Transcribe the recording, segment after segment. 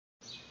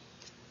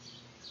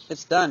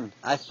It's done.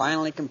 I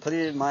finally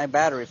completed my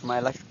battery for my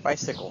electric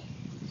bicycle.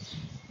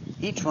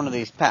 Each one of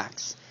these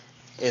packs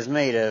is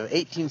made of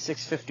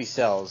 18650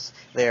 cells.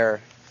 They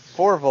are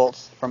 4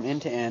 volts from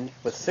end to end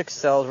with 6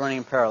 cells running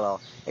in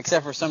parallel.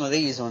 Except for some of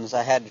these ones,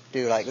 I had to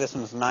do, like this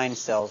one's 9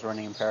 cells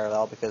running in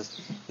parallel because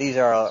these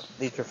are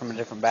from a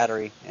different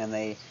battery and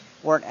they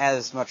weren't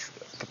as much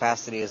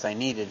capacity as I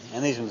needed.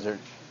 And these ones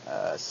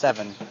are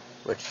 7,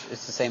 which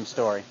is the same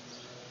story.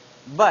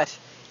 But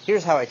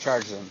here's how I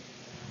charge them.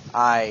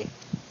 I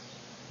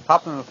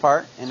pop them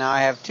apart, and now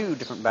I have 2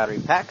 different battery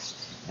packs,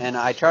 and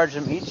I charge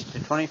them each to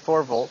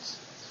 24 volts,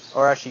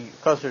 or actually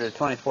closer to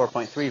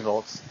 24.3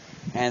 volts,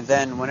 and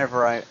then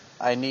whenever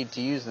I need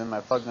to use them,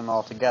 I plug them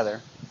all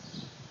together.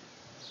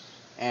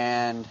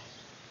 And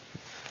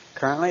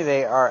currently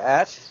they are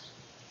at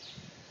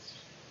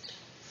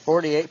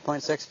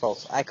 48.6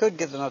 volts. I could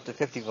get them up to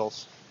 50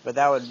 volts, but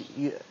that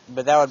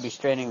would be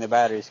straining the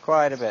batteries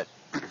quite a bit.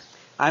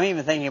 I'm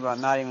even thinking about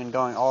not even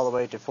going all the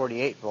way to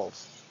 48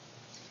 volts,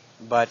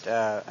 but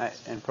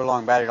and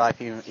prolong battery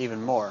life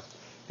even more.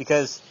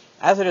 Because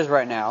as it is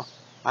right now,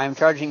 I'm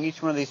charging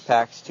each one of these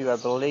packs to, I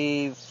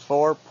believe,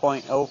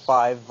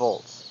 4.05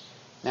 volts.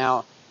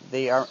 Now,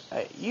 they are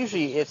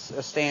usually it's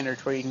a standard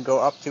where you can go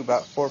up to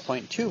about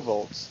 4.2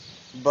 volts,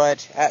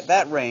 but at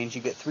that range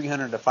you get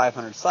 300 to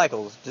 500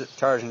 cycles,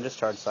 charge and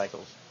discharge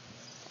cycles.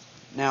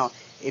 Now,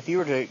 if you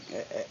were to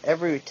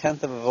every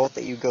tenth of a volt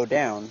that you go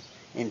down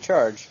in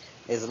charge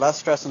is less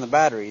stress on the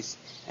batteries,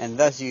 and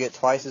thus you get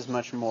twice as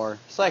much more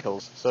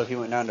cycles. So if you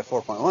went down to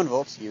 4.1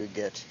 volts, you would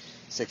get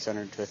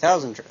 600 to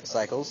 1,000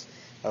 cycles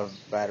of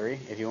battery.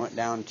 If you went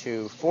down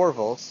to 4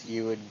 volts,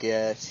 you would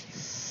get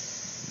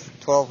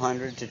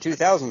 1,200 to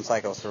 2,000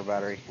 cycles for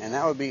battery, and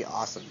that would be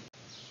awesome.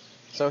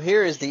 So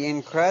here is the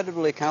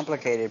incredibly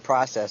complicated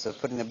process of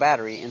putting the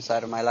battery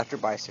inside of my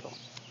electric bicycle.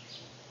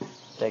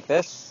 Take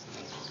this.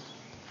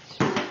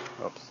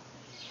 Oops.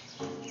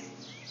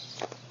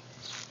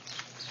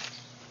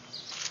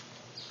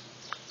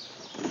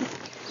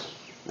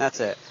 That's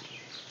it.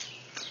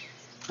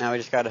 Now we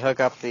just got to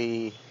hook up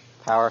the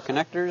power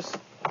connectors.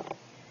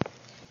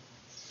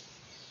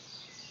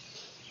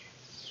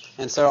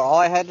 And so all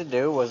I had to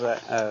do was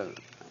I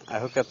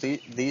hook up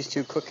these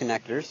 2 quick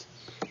connectors,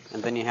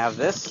 and then you have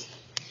this,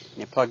 and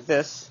you plug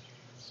this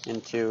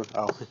into,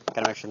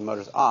 gotta make sure the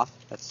motor's off.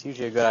 That's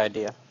usually a good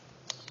idea.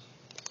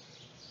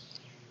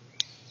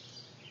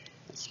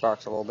 It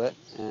sparks a little bit,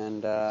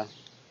 and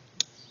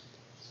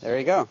there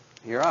you go.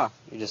 You're off.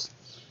 You just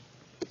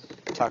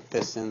tuck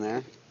this in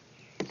there.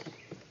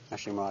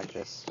 Actually, more like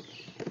this.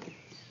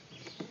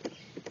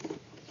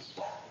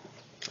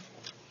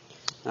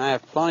 And I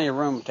have plenty of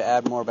room to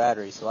add more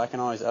batteries, so I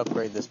can always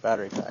upgrade this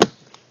battery pack.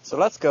 So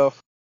let's go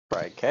for a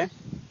ride, okay?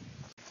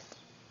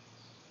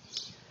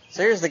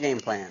 So here's the game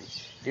plan.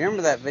 Do you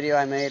remember that video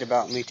I made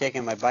about me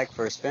taking my bike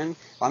for a spin?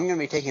 Well, I'm going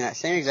to be taking that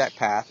same exact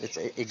path. It's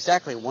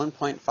exactly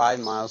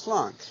 1.5 miles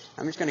long.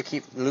 I'm just going to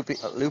keep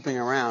looping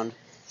around,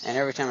 and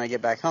every time I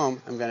get back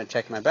home, I'm going to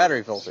check my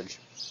battery voltage.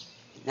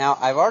 Now,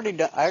 I already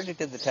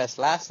did the test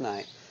last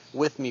night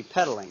with me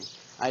pedaling.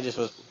 I just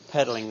was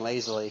pedaling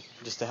lazily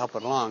just to help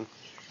it along.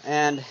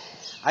 And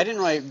I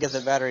didn't really get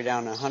the battery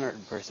down to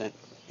 100%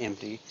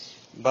 empty.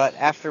 But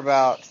after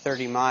about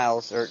 30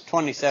 miles, or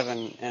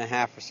 27 and a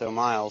half or so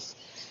miles,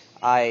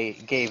 I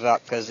gave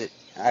up because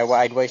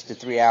I'd wasted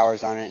 3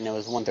 hours on it, and it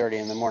was 1:30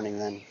 in the morning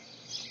then.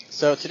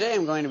 So today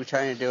I'm going to be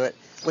trying to do it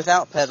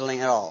without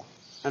pedaling at all.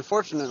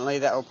 Unfortunately,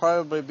 that will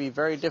probably be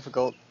very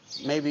difficult,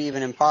 maybe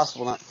even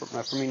impossible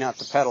for me not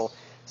to pedal,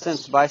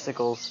 since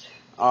bicycles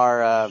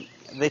are,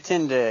 they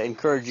tend to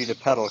encourage you to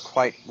pedal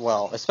quite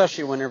well,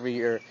 especially whenever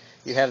you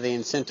have the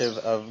incentive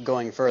of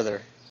going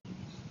further.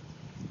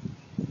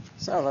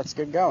 So let's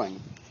get going.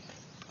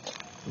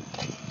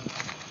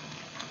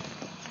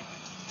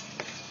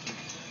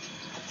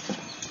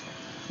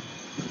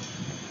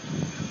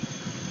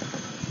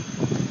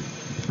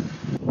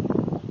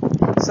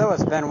 So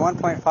it's been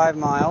 1.5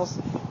 miles,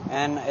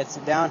 and it's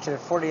down to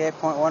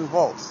 48.1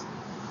 volts.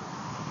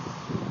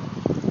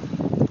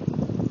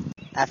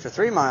 After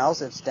 3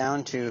 miles, it's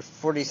down to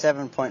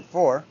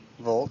 47.4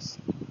 volts.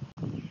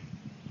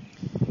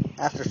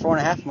 After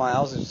 4.5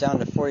 miles, it's down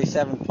to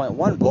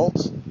 47.1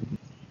 volts.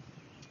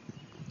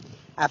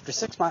 After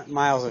 6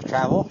 miles of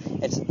travel,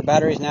 the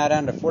battery's now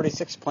down to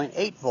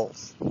 46.8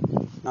 volts.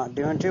 Not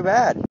doing too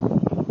bad.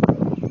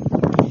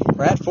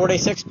 We're at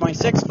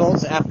 46.6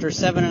 volts after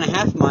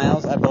 7.5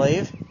 miles, I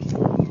believe.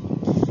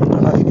 I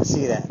don't know if you can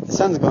see that. The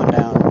sun's going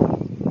down.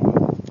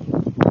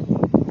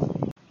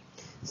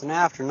 So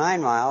now after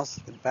 9 miles,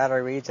 the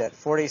battery reads at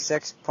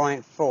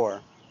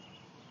 46.4.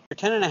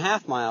 After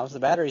 10.5 miles, the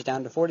battery's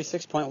down to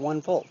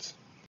 46.1 volts.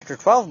 After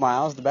 12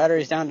 miles, the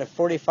battery's down to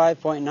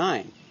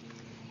 45.9.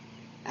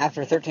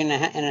 After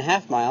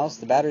 13.5 miles,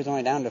 the battery's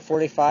only down to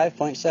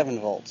 45.7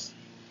 volts.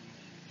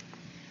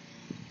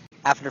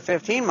 After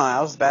 15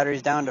 miles, the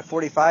battery's down to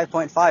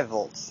 45.5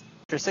 volts.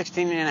 After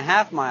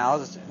 16.5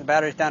 miles, the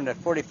battery's down to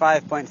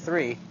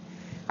 45.3.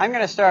 I'm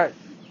going to start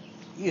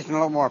using a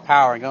little more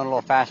power and going a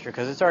little faster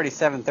because it's already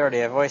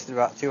 7:30. I've wasted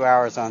about 2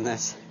 hours on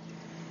this.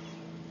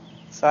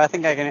 So I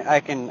think I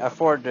can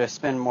afford to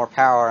spend more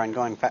power on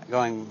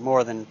going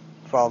more than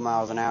 12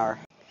 miles an hour.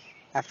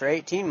 After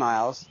 18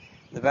 miles,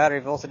 the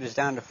battery voltage is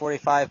down to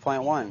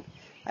 45.1.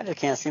 I just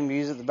can't seem to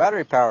use the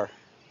battery power.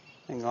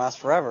 I think it'll last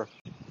forever.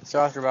 So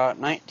after about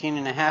 19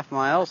 and a half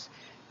miles,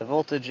 the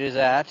voltage is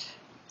at,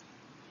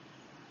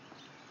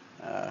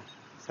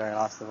 sorry, I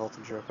lost the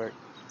voltage real quick.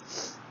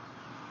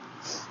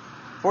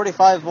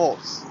 45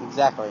 volts,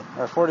 exactly,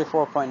 or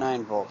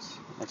 44.9 volts.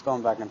 It's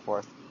going back and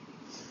forth.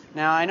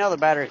 Now, I know the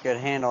battery could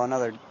handle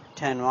another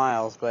 10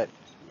 miles, but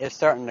it's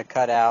starting to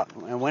cut out,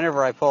 and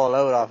whenever I pull a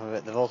load off of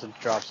it, the voltage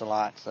drops a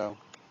lot, so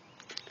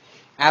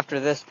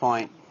after this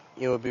point,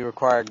 it would be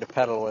required to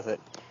pedal with it.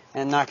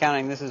 And not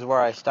counting, this is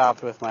where I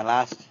stopped with my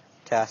last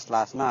test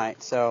last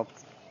night, so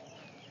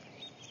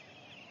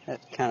that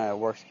kind of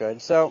works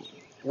good. So,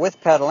 with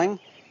pedaling,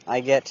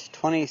 I get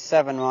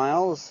 27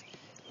 miles.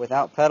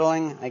 Without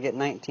pedaling, I get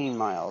 19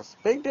 miles.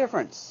 Big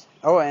difference.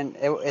 Oh, and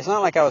it's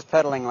not like I was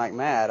pedaling like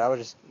mad. I was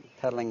just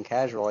pedaling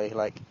casually,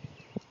 like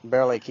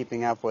barely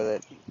keeping up with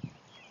it.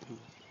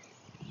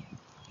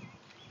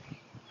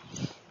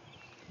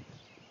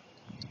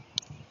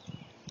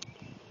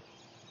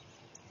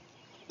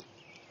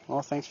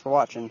 Well, thanks for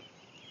watching.